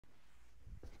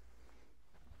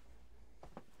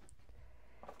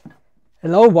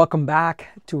Hello, welcome back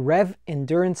to Rev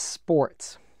Endurance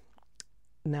Sports.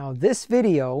 Now this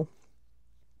video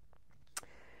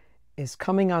is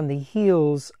coming on the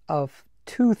heels of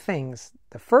two things.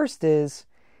 The first is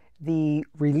the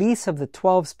release of the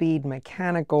 12-speed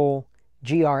mechanical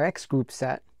GRX group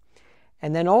set.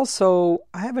 And then also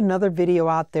I have another video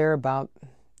out there about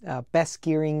best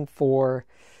gearing for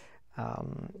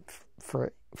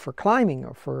climbing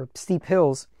or for steep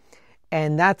hills.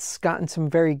 And that's gotten some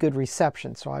very good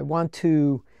reception. So I want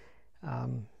to,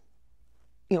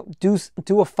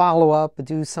 do a follow-up,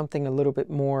 do something a little bit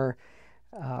more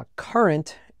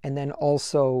current, and then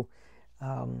also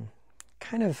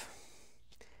kind of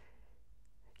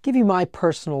give you my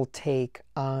personal take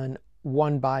on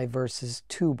 1x versus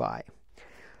 2x.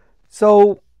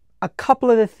 So a couple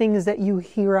of the things that you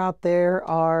hear out there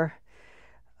are,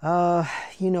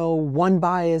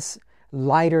 1x is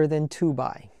lighter than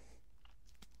 2x.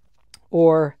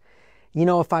 Or,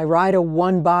 if I ride a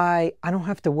 1x, I don't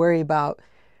have to worry about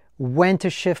when to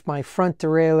shift my front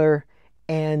derailleur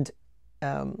and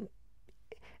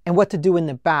what to do in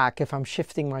the back if I'm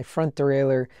shifting my front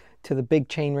derailleur to the big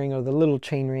chainring or the little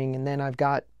chainring. And then I've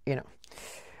got,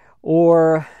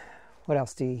 or what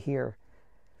else do you hear?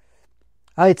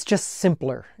 It's just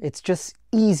simpler. It's just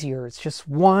easier. It's just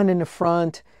one in the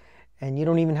front and you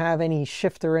don't even have any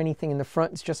shift or anything in the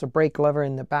front. It's just a brake lever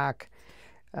in the back.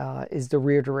 Is the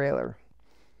rear derailleur.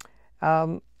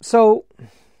 So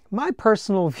my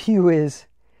personal view is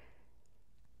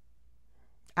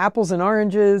apples and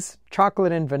oranges,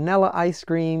 chocolate and vanilla ice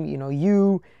cream.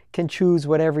 You can choose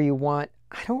whatever you want.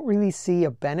 I don't really see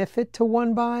a benefit to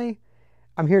 1x.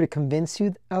 I'm here to convince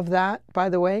you of that, by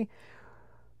the way.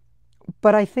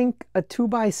 But I think a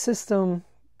 2x system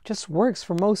just works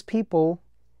for most people.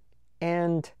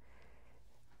 And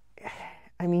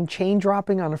chain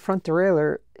dropping on a front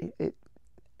derailleur,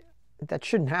 that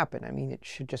shouldn't happen. It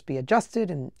should just be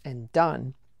adjusted and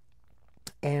done.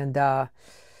 And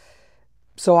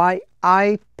so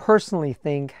I personally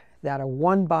think that a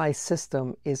 1x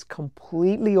system is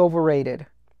completely overrated.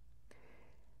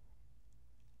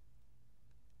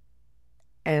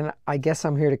 And I guess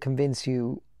I'm here to convince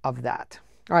you of that.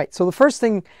 All right, so the first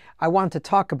thing I want to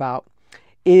talk about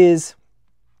is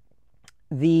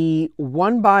the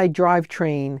 1x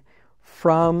drivetrain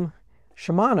from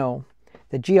Shimano,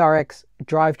 the GRX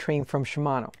drivetrain from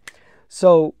Shimano.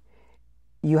 So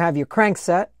you have your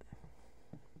crankset,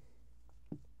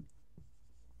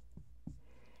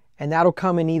 and that'll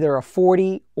come in either a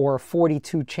 40 or a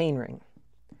 42 chainring.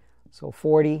 So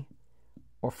 40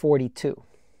 or 42.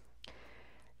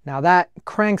 Now that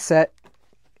crankset,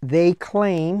 they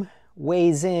claim,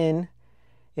 weighs in,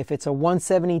 if it's a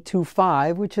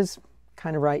 172.5, which is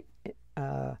kind of right,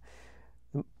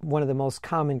 one of the most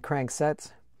common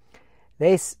cranksets.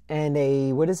 And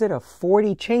a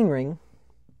 40 chainring.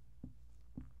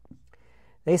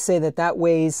 They say that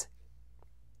weighs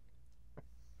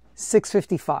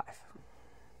 655.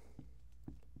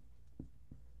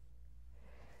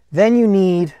 Then you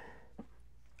need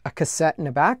a cassette in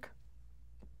the back.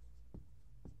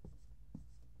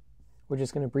 We're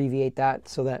just going to abbreviate that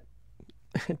so that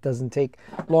it doesn't take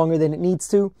longer than it needs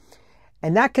to.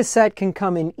 And that cassette can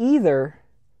come in either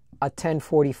a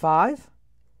 1045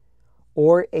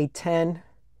 or a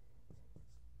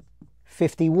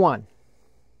 1051.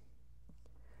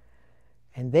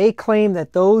 And they claim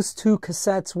that those two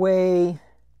cassettes weigh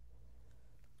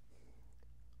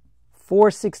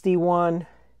 461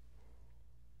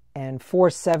 and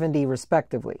 470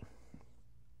 respectively.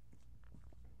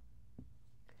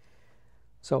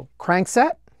 So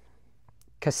crankset,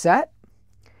 cassette,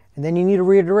 and then you need a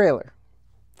rear derailleur.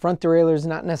 Front derailleur is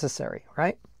not necessary,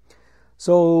 right?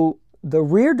 So the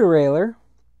rear derailleur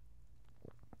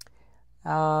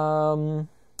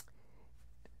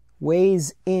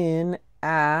weighs in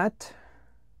at,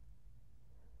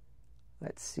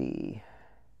 let's see,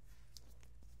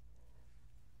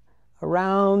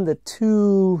 around the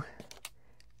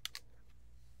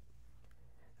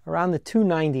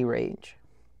 290 range.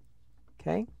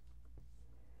 Okay?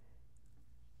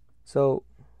 So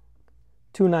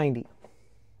 290.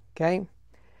 Okay?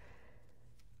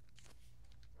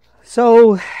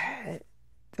 So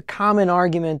the common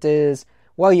argument is,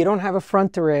 well, you don't have a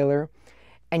front derailleur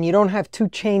and you don't have two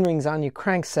chain rings on your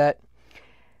crankset,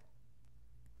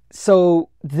 so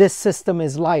this system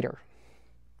is lighter.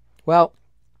 Well,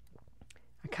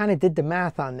 I kind of did the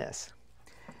math on this.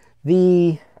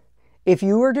 If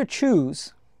you were to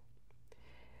choose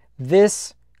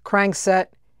this crankset,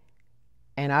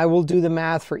 and I will do the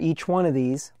math for each one of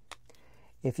these,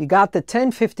 if you got the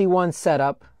 1051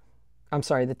 setup, I'm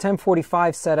sorry, the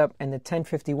 1045 setup and the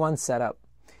 1051 setup,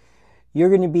 you're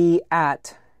going to be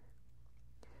at,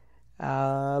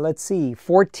 let's see,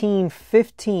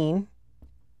 1415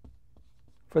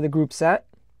 for the group set.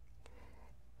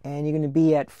 And you're going to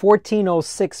be at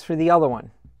 1406 for the other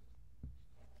one.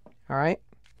 All right.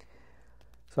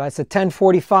 So that's a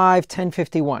 1045,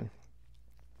 1051.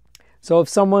 So if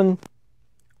someone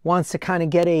wants to kind of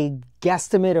get a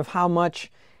guesstimate of how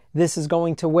much this is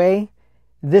going to weigh,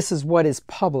 this is what is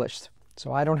published.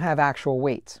 So I don't have actual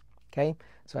weights. Okay.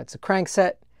 So that's the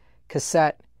crankset,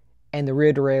 cassette, and the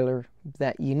rear derailleur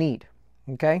that you need.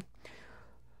 Okay.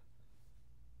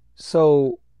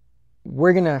 So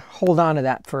we're going to hold on to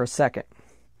that for a second.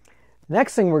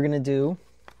 Next thing we're going to do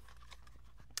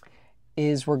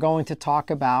is we're going to talk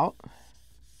about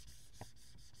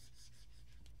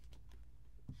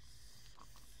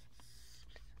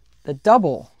the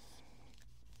double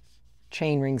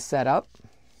chainring setup.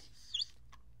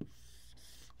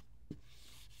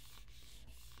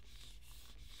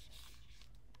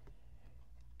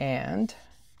 And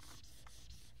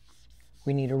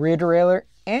we need a rear derailleur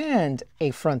and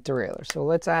a front derailleur. So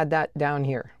let's add that down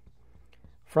here.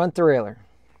 Front derailleur.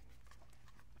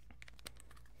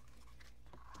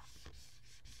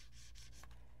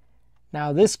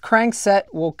 Now this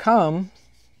crankset will come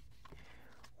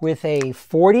with a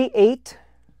 48,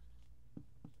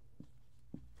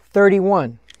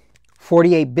 31,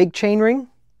 48 big chainring,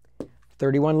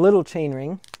 31 little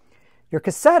chainring. Your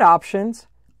cassette options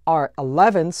are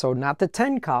 11, so not the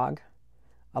 10 cog,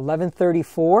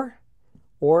 1134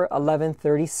 or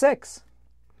 1136.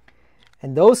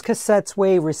 And those cassettes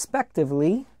weigh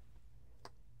respectively.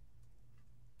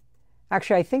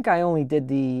 Actually, I think I only did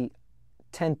the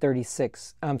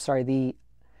 1036. I'm sorry, the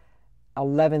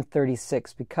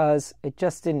 1136, because it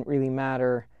just didn't really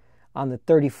matter on the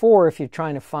 34 if you're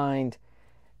trying to find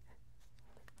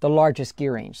the largest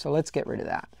gear range. So let's get rid of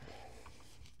that.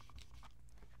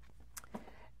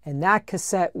 And that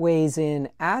cassette weighs in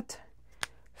at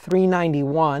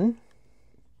 391.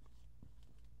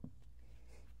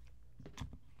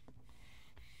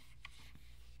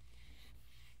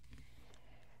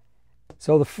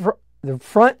 So the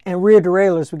front and rear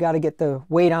derailleurs, we got to get the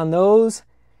weight on those.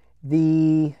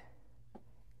 The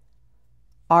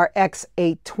RX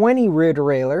 820 rear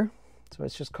derailleur, so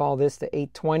let's just call this the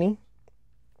 820.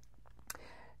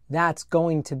 That's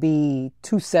going to be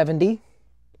 270.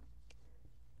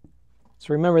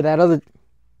 So remember that the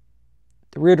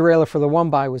rear derailleur for the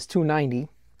 1x was 290.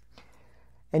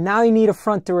 And now you need a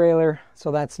front derailleur,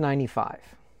 so that's 95.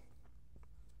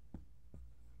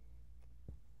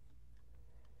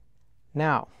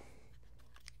 Now,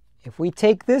 if we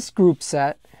take this group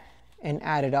set and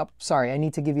add it up, sorry, I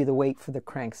need to give you the weight for the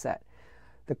crankset.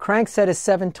 The crankset is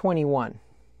 721.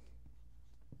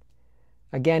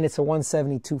 Again, it's a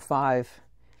 172.5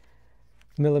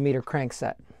 millimeter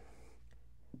crankset.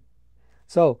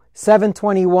 So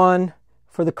 721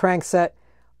 for the crankset,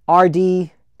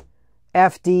 RD,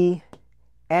 FD,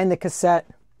 and the cassette.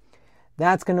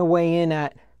 That's going to weigh in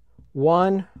at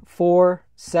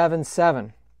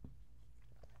 1477.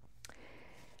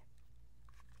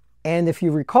 And if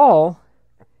you recall,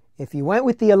 if you went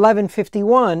with the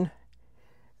 1151,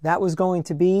 that was going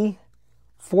to be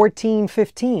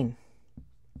 1415.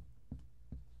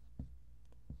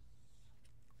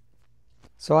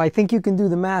 So I think you can do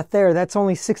the math there. That's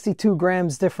only 62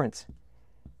 grams difference.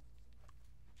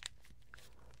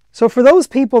 So for those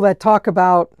people that talk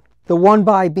about the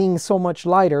 1x being so much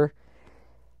lighter,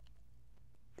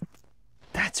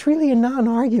 that's really a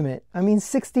non-argument. I mean,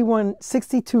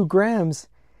 62 grams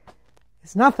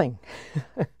is nothing.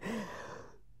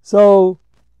 So,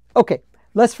 okay,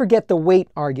 let's forget the weight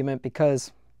argument,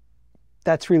 because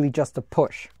that's really just a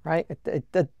push, right?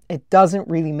 It doesn't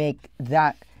really make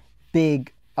that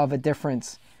big of a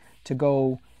difference to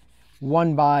go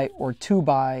 1x or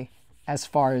 2x as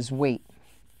far as weight.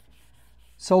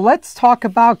 So let's talk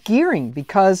about gearing,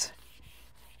 because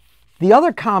the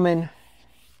other common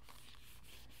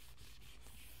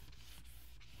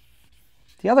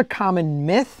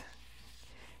myth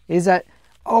is that,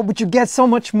 oh, but you get so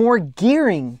much more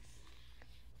gearing.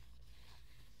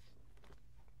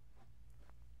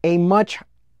 A much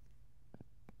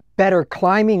better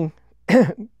climbing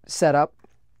setup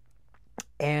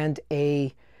and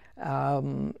a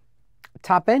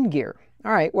top end gear.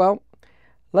 All right, well,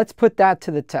 let's put that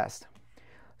to the test.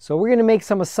 So we're going to make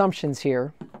some assumptions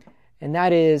here, and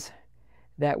that is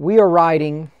that we are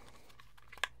riding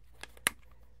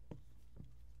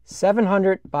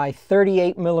 700 by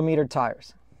 38 millimeter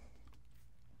tires.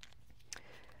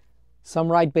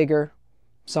 Some ride bigger,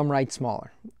 some ride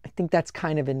smaller. I think that's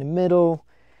kind of in the middle.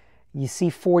 You see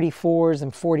 44s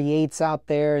and 48s out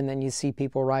there, and then you see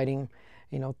people riding,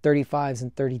 35s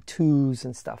and 32s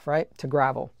and stuff, right, to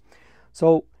gravel.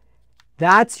 So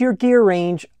that's your gear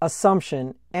range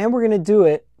assumption, and we're going to do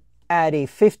it at a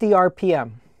 50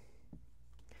 RPM.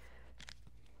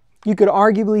 You could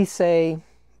arguably say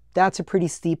that's a pretty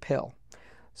steep hill.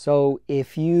 So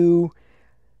if you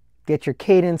get your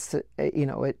cadence,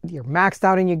 you're maxed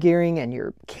out in your gearing and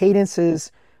your cadence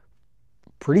is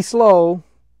pretty slow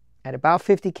at about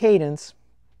 50 cadence,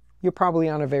 you're probably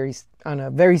on a very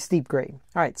steep grade.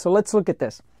 All right, so let's look at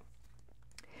this.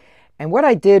 And what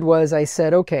I did was I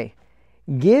said, okay,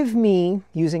 give me,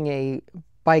 using a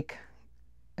bike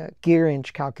gear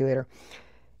inch calculator,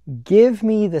 give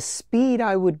me the speed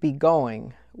I would be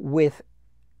going with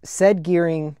said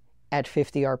gearing at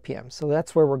 50 RPM. So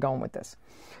that's where we're going with this.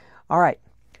 All right,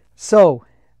 so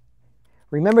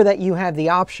remember that you have the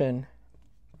option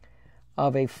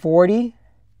of a 40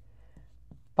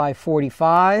 by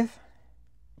 45,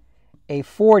 a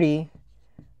 40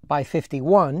 by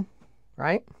 51,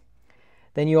 right?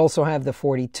 Then you also have the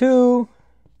 42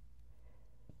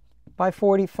 by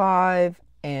 45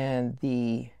 and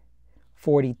the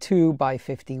 42 by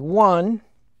 51.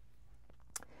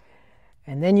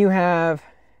 And then you have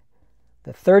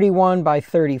the 31 by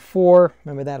 34,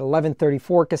 remember that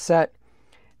 1134 cassette,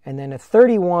 and then a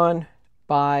 31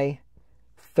 by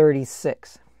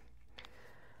 36.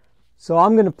 So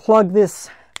I'm going to plug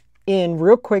this in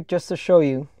real quick just to show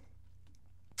you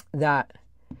that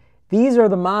these are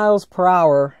the miles per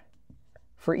hour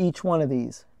for each one of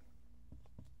these.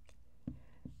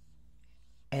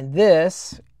 And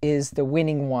this is the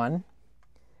winning one,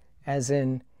 as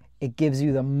in it gives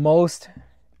you the most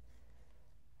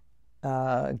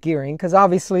gearing, because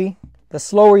obviously the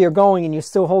slower you're going and you're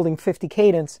still holding 50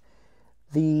 cadence,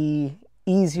 the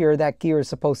easier that gear is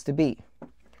supposed to be.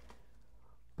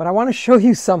 But I want to show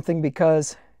you something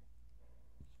because,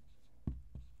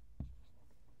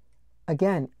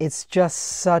 again, it's just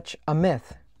such a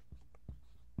myth.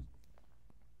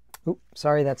 Oops,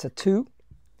 sorry, that's a 2.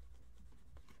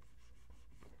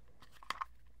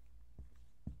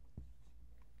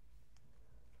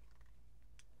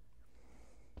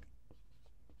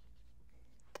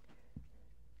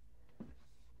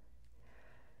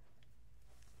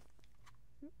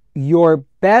 Your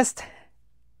best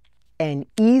and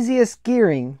easiest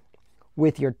gearing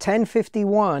with your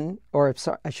 1051, or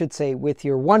I should say with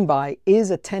your 1x,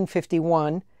 is a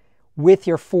 1051 with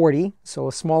your 40, so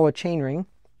a smaller chainring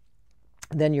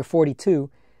than your 42.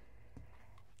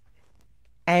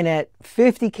 And at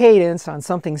 50 cadence on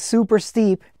something super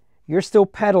steep, you're still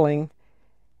pedaling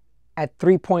at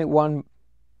 3.19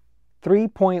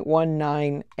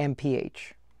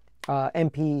 mph,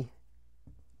 MP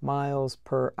miles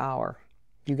per hour.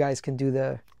 You guys can do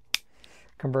the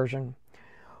conversion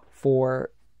for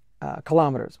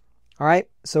kilometers. All right,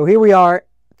 so here we are.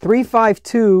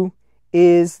 352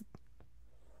 is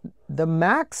the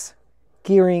max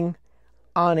gearing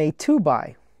on a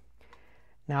 2x.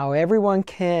 Now everyone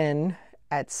can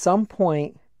at some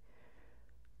point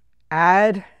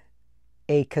add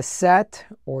a cassette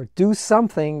or do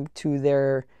something to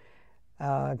their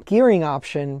gearing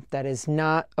option that is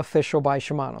not official by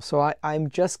Shimano. So I'm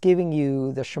just giving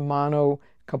you the Shimano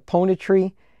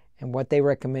componentry and what they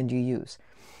recommend you use.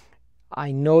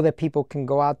 I know that people can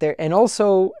go out there, and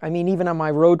also, I mean, even on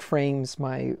my road frames,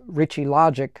 my Ritchie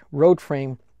Logic road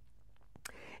frame,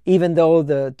 even though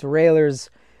the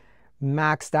derailleur's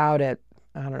maxed out at,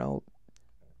 I don't know,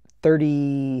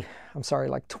 28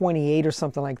 or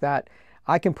something like that,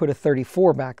 I can put a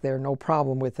 34 back there, no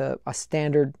problem, with a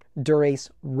standard Dura-Ace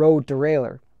road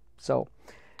derailleur. So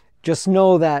just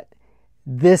know that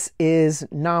this is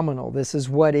nominal. This is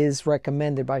what is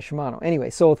recommended by Shimano. Anyway,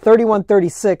 so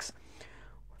 3136,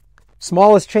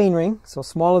 smallest chainring, so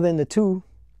smaller than the 2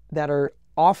 that are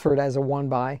offered as a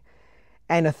 1x,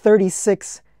 and a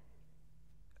 36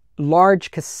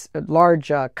 large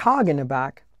cog in the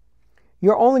back,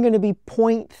 you're only going to be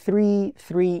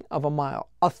 0.33 of a mile,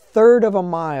 a third of a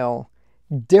mile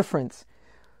difference.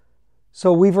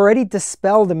 So we've already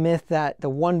dispelled the myth that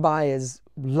the 1x is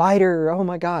lighter. Oh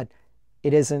my God,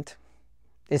 it isn't.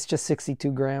 It's just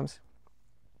 62 grams.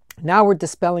 Now we're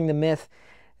dispelling the myth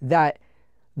that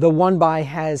the 1x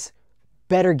has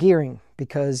better gearing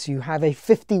because you have a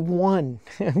 51.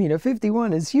 I mean, a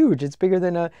 51 is huge. It's bigger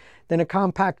than a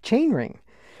compact chainring.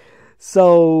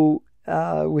 So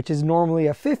which is normally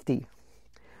a 50.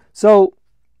 So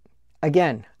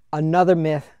again, another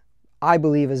myth I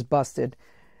believe is busted.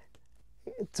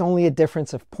 It's only a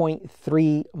difference of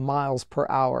 0.3 miles per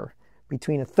hour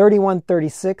between a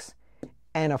 3136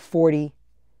 and a 40-51.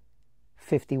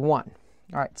 All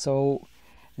right, so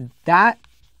that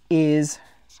is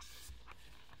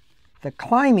the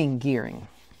climbing gearing.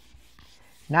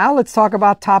 Now let's talk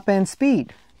about top end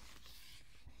speed.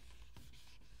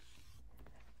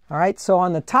 All right, so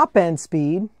on the top end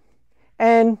speed,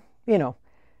 and you know,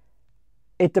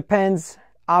 it depends,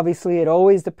 obviously it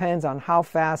always depends on how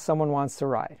fast someone wants to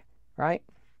ride, right?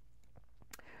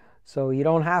 So you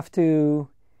don't have to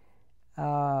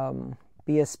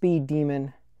be a speed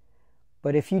demon,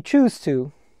 but if you choose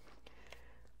to.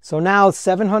 So now it's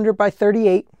 700 by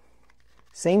 38,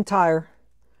 same tire,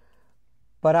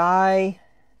 but I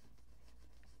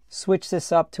switch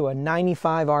this up to a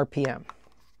 95 RPM.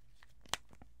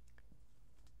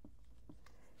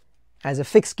 As a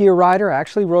fixed gear rider, I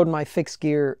actually rode my fixed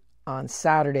gear on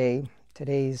Saturday.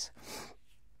 Today's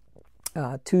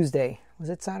Tuesday. Was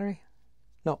it Saturday?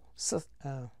 No,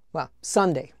 well,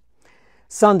 Sunday.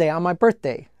 Sunday on my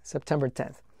birthday, September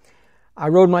 10th. I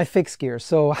rode my fixed gear,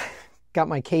 so I got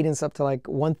my cadence up to like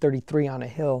 133 on a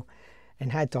hill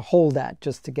and had to hold that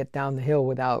just to get down the hill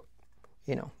without,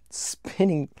 you know,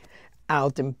 spinning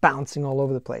out and bouncing all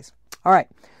over the place. All right,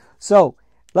 so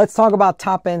let's talk about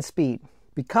top end speed,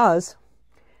 because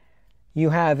you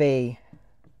have a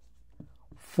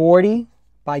 40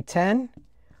 by 10,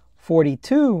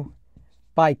 42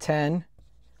 by 10,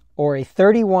 or a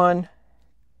 48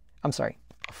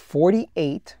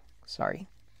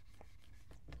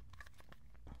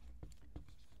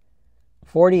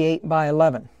 by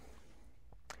 11.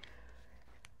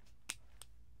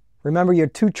 Remember, your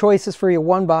two choices for your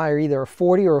 1x are either a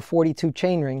 40 or a 42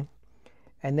 chainring.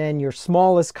 And then your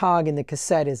smallest cog in the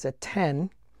cassette is a 10.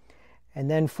 And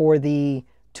then for the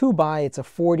 2x, it's a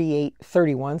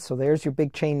 48-31. So there's your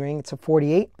big chainring. It's a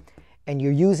 48. And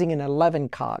you're using an 11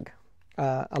 cog,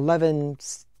 11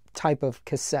 type of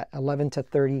cassette, 11 to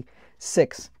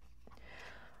 36.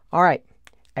 All right,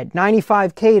 at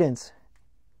 95 cadence,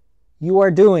 you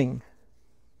are doing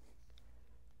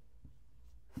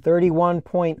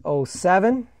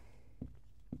 31.07.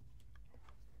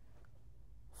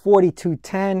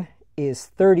 4210 is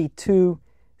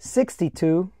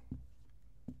 3262.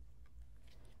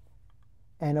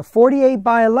 And a 48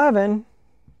 by 11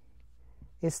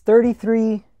 is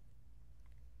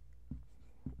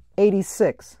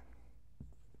 3386.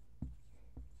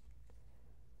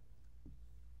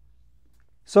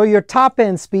 So your top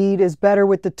end speed is better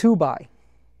with the 2x,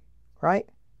 right?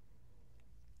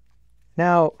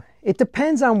 Now, it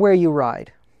depends on where you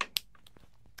ride.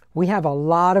 We have a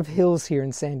lot of hills here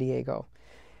in San Diego.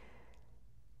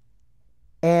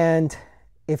 And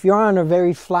if you're on a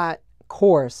very flat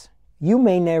course, you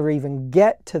may never even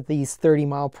get to these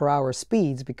 30-mile-per-hour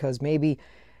speeds, because maybe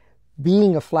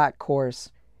being a flat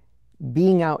course,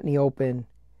 being out in the open,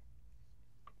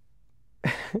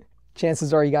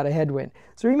 chances are you got a headwind.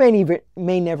 So you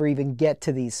may never even get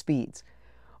to these speeds.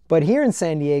 But here in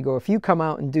San Diego, if you come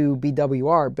out and do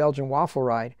BWR, Belgian Waffle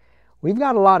Ride, we've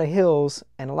got a lot of hills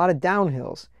and a lot of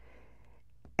downhills.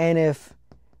 And if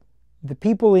the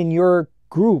people in your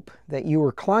group that you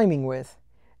were climbing with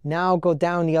now go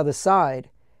down the other side,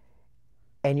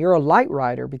 and you're a light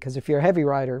rider, because if you're a heavy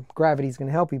rider, gravity's going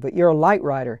to help you, but you're a light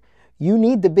rider, you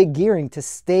need the big gearing to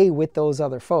stay with those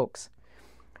other folks.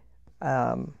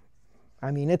 I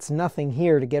mean, it's nothing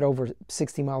here to get over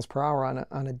 60 miles per hour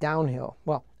on a downhill.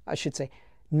 Well, I should say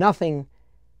nothing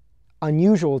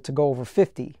unusual to go over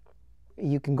 50.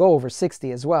 You can go over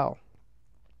 60 as well,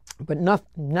 but not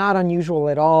unusual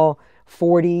at all.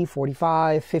 40,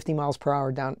 45, 50 miles per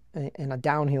hour down in a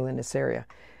downhill in this area.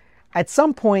 At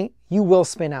some point, you will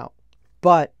spin out,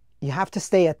 but you have to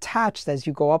stay attached as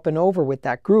you go up and over with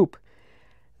that group.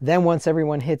 Then once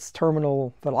everyone hits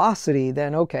terminal velocity,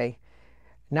 then okay,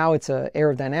 now it's an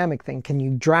aerodynamic thing. Can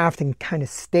you draft and kind of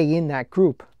stay in that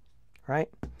group, right?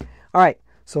 All right,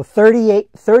 so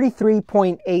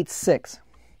 33.86.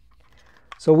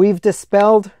 So we've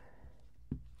dispelled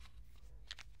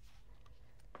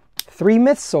 3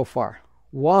 myths so far.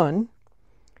 One,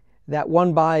 that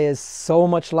 1x is so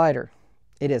much lighter.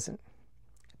 It isn't.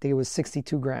 I think it was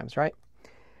 62 grams, right?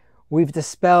 We've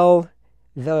dispelled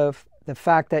the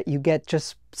fact that you get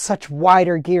just such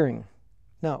wider gearing.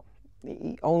 No,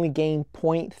 you only gain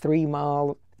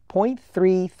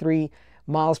 0.33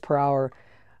 miles per hour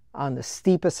on the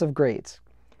steepest of grades.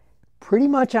 Pretty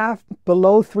much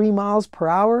below 3 miles per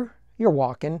hour, you're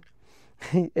walking.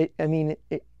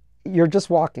 You're just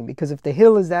walking, because if the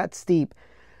hill is that steep,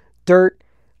 dirt,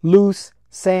 loose,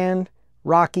 sand,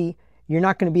 rocky, you're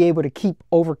not going to be able to keep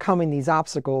overcoming these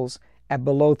obstacles at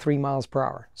below 3 miles per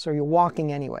hour. So you're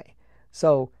walking anyway.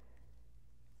 So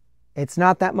it's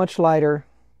not that much lighter.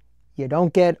 You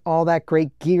don't get all that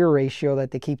great gear ratio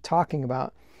that they keep talking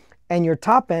about. And your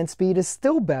top end speed is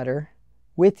still better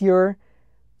with your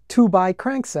 2x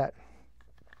crankset.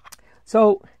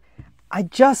 So I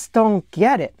just don't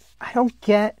get it. I don't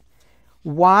get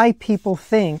why people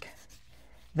think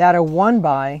that a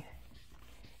 1x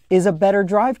is a better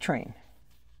drivetrain.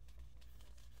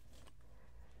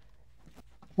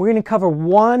 We're going to cover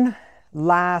one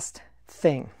last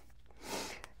thing.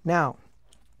 Now,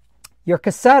 your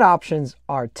cassette options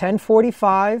are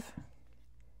 1045,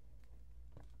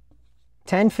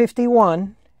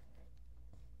 1051,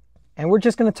 and we're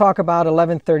just going to talk about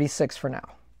 1136 for now.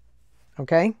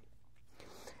 Okay?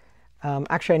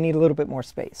 Actually, I need a little bit more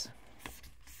space.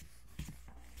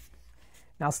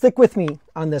 Now, stick with me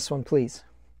on this one, please.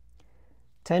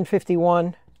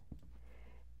 1051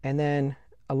 and then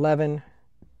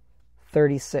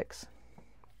 1136.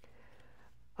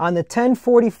 On the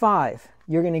 1045,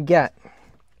 you're going to get,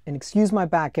 and excuse my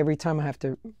back every time I have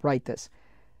to write this,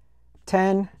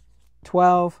 10,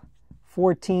 12,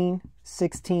 14,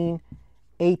 16,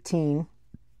 18,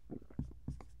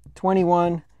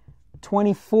 21,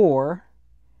 24,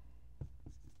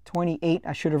 28,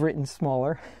 I should have written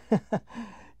smaller,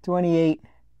 28,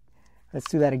 let's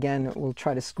do that again, we'll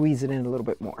try to squeeze it in a little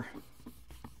bit more.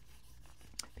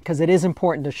 Because it is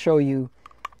important to show you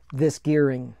this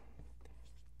gearing.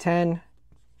 10,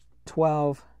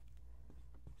 12,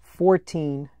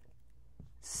 14,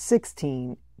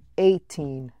 16,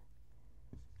 18,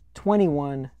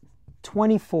 21,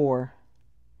 24,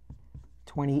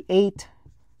 28,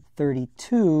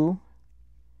 32,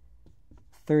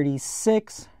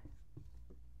 36,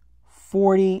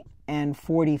 40, and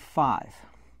 45.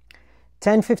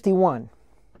 1051,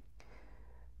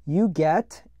 you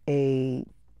get a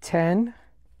 10,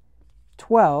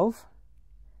 12,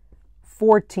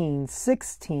 14,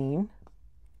 16,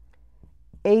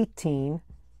 18,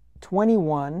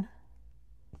 21,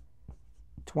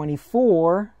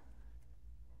 24,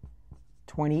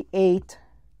 28,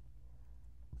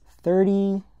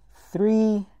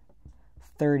 33,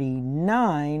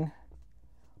 39,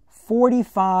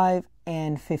 45,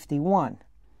 and 51.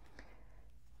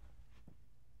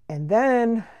 And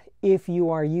then if you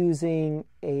are using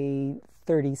a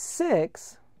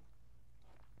 36,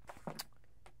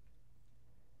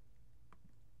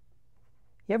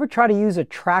 you ever try to use a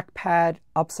trackpad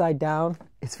upside down?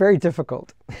 It's very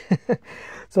difficult.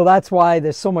 So that's why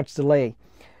there's so much delay.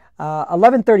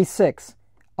 1136,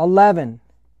 11,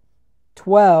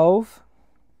 12,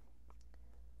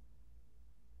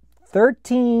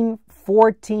 13,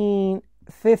 14,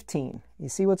 15. You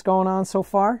see what's going on so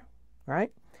far? All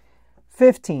right.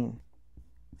 15,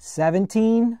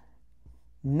 17,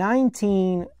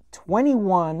 19,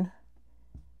 21,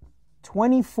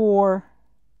 24,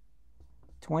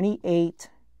 28,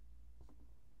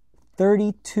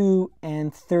 32,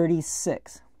 and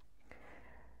 36.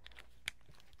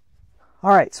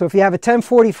 All right, so if you have a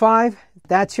 1045,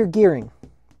 that's your gearing.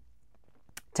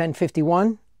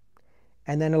 1051,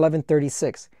 and then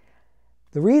 1136.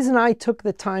 The reason I took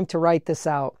the time to write this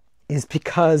out is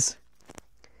because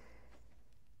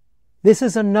this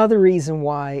is another reason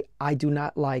why I do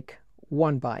not like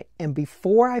 1x. And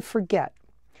before I forget,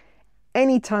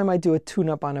 anytime I do a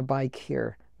tune-up on a bike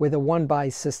here with a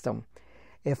 1x system,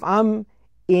 if I'm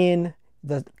in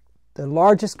the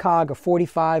largest cog, a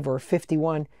 45 or a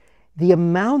 51, the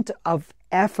amount of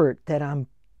effort that I'm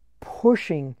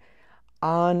pushing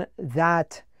on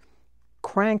that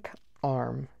crank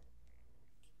arm,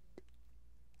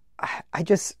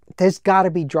 there's got to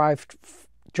be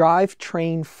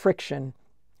drivetrain friction,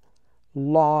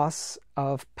 loss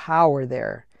of power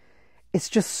there. It's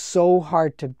just so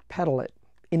hard to pedal it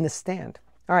in the stand.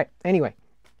 All right, anyway.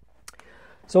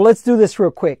 So let's do this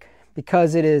real quick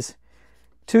because it is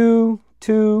 2,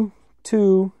 2,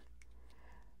 2.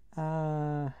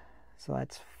 So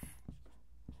that's,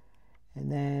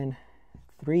 and then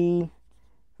 3,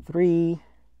 3,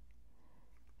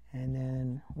 and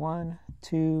then 1,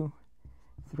 2,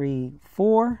 3,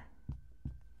 4,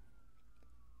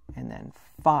 and then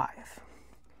 5.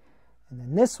 And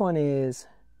then this one is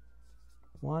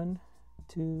 1,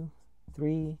 2,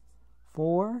 3,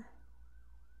 4,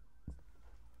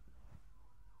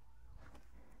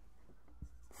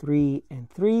 3 and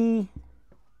 3,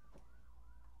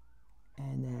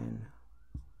 and then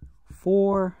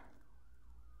 4,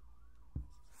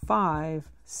 5,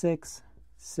 6,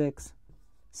 6,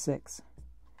 6.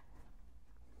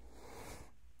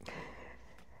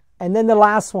 And then the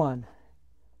last one.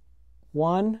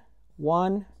 1,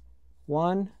 1,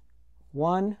 1,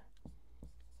 1,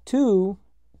 2,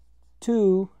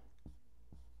 2,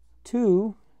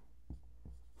 2,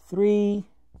 3,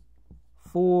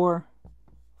 4,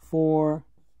 4,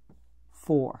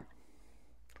 4.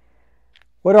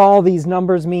 What do all these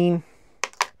numbers mean?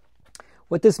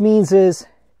 What this means is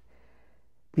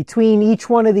between each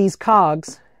one of these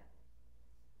cogs,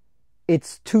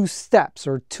 it's 2 steps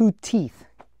or 2 teeth.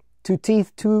 2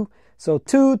 teeth, 2. So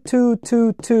 2, 2,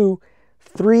 2, 2,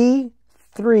 3,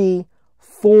 3,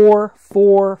 4,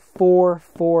 4, 4,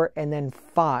 4, and then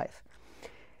 5.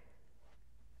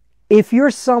 If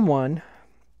you're someone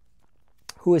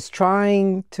who is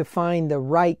trying to find the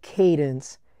right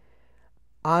cadence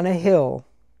on a hill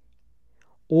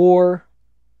or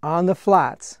on the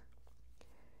flats,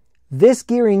 this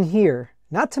gearing here,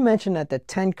 not to mention that the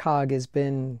 10 cog has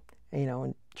been,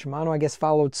 and Shimano I guess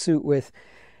followed suit with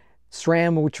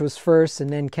SRAM, which was first, and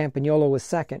then Campagnolo was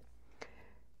second.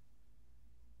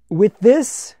 With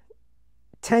this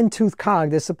 10 tooth cog,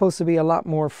 there's supposed to be a lot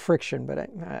more friction, but I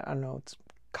don't know, it's a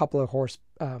couple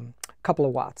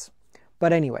of watts.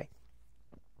 But anyway,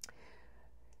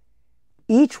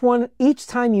 each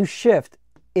time you shift,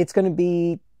 it's going to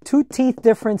be 2 teeth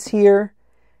difference here,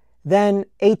 then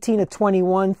 18 to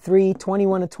 21, 3,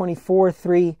 21 to 24,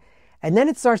 3, and then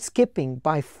it starts skipping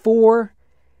by 4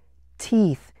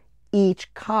 teeth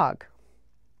each cog.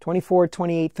 24,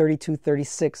 28, 32,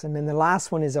 36, and then the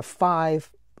last one is a 5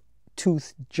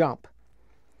 tooth jump.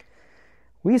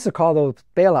 We used to call those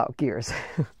bailout gears.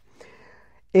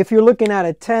 If you're looking at a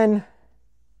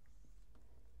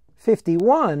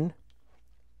 1051,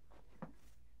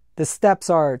 the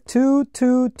steps are 2,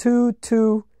 2, 2,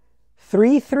 2,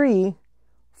 3, 3,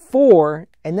 4,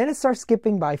 and then it starts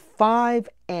skipping by 5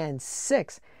 and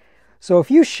 6. So if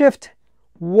you shift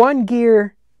one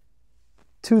gear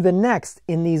to the next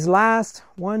in these last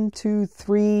 1, 2,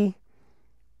 3,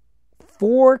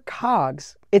 4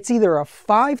 cogs, it's either a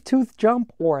 5 tooth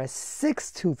jump or a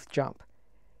 6 tooth jump.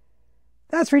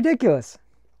 That's ridiculous.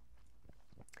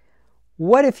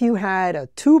 What if you had a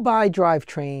 2x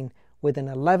drivetrain with an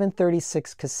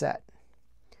 1136 cassette?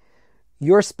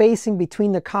 Your spacing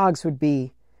between the cogs would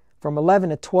be from 11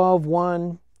 to 12,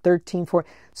 1, 13, 4.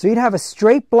 So you'd have a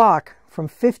straight block from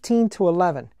 15 to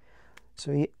 11.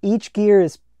 So each gear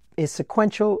is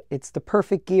sequential. It's the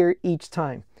perfect gear each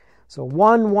time. So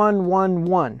 1, 1, 1,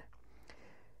 1.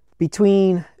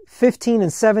 Between 15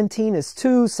 and 17 is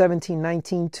 2, 17,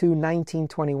 19, 2, 19,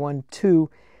 21, 2.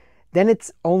 Then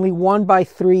it's only 1 by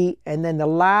 3, and then the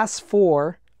last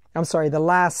 3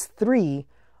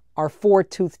 are 4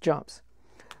 tooth jumps.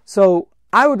 So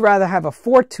I would rather have a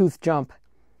 4 tooth jump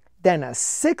than a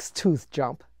 6 tooth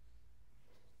jump,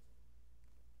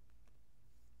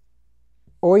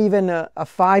 or even a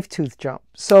 5 tooth jump.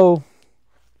 So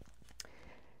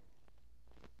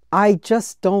I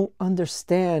just don't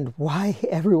understand why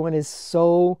everyone is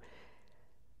so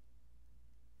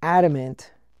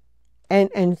adamant. And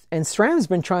SRAM's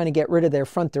been trying to get rid of their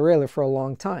front derailleur for a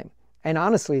long time. And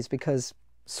honestly, it's because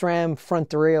SRAM front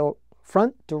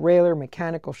derailleur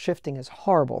mechanical shifting is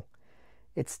horrible.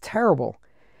 It's terrible.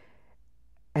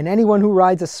 And anyone who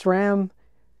rides a SRAM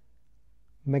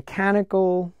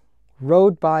mechanical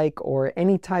road bike or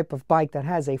any type of bike that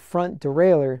has a front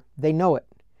derailleur, they know it.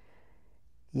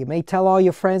 You may tell all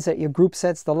your friends that your group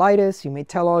set's the lightest. You may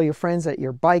tell all your friends that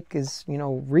your bike is,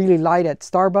 really light at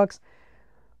Starbucks.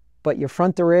 But your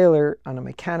front derailleur on a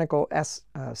mechanical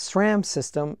SRAM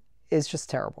system is just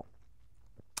terrible.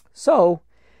 So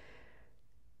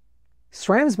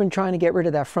SRAM's been trying to get rid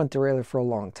of that front derailleur for a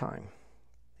long time.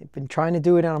 They've been trying to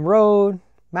do it on road,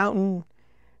 mountain,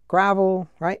 gravel,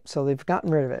 right? So they've gotten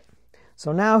rid of it.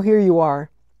 So now here you are.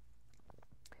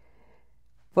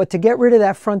 But to get rid of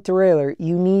that front derailleur,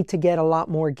 you need to get a lot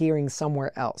more gearing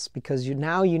somewhere else, because you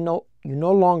no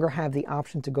longer have the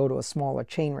option to go to a smaller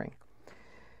chainring.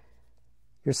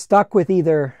 You're stuck with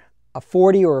either a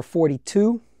 40 or a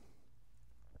 42,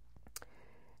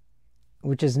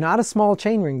 which is not a small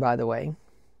chainring, by the way.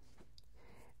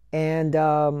 And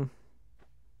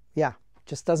yeah,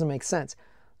 just doesn't make sense.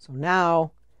 So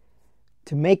now,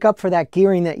 to make up for that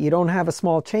gearing that you don't have a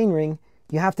small chainring,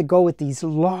 you have to go with these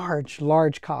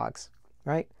large cogs,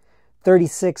 right?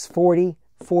 36, 40,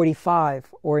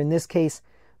 45, or in this case,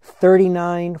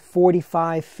 39,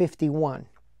 45, 51.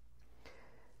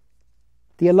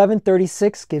 The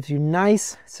 1136 gives you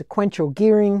nice sequential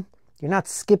gearing. You're not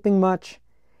skipping much.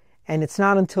 And it's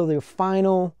not until the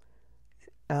final,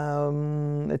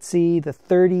 let's see, the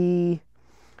 28,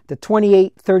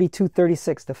 32,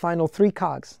 36, the final 3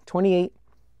 cogs, 28,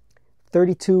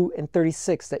 32, and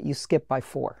 36 that you skip by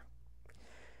 4.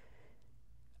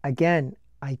 Again,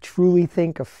 I truly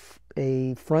think a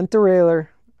front derailleur,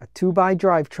 a 2x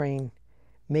drivetrain,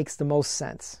 makes the most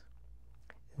sense.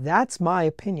 That's my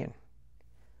opinion.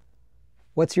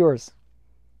 What's yours?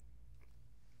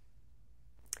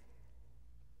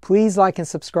 Please like and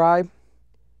subscribe.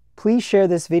 Please share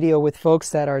this video with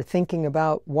folks that are thinking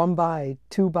about 1-by,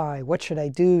 2-by. What should I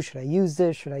do? Should I use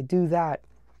this? Should I do that?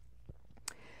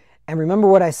 And remember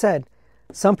what I said.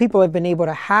 Some people have been able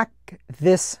to hack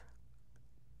this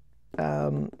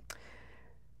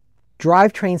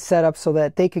drivetrain setup so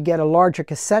that they could get a larger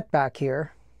cassette back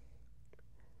here.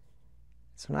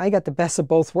 So now you got the best of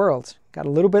both worlds. Got a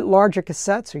little bit larger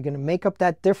cassette, so you're going to make up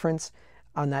that difference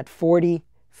on that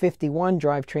 4051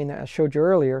 drivetrain that I showed you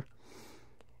earlier.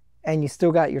 And you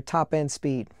still got your top end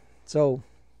speed. So,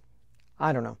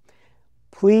 I don't know.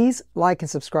 Please like and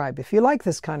subscribe. If you like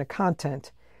this kind of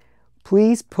content,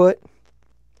 please put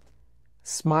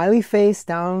smiley face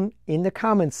down in the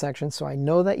comments section so I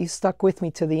know that you stuck with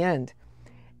me to the end.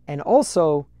 And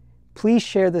also, please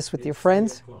share this with your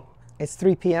friends. It's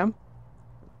 3 p.m.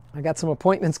 I got some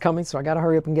appointments coming, so I got to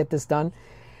hurry up and get this done.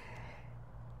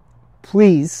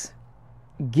 Please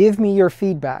give me your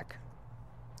feedback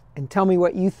and tell me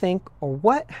what you think or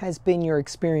what has been your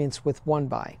experience with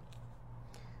 1-by.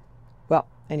 Well,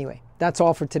 anyway, that's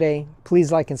all for today.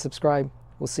 Please like and subscribe.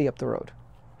 We'll see you up the road.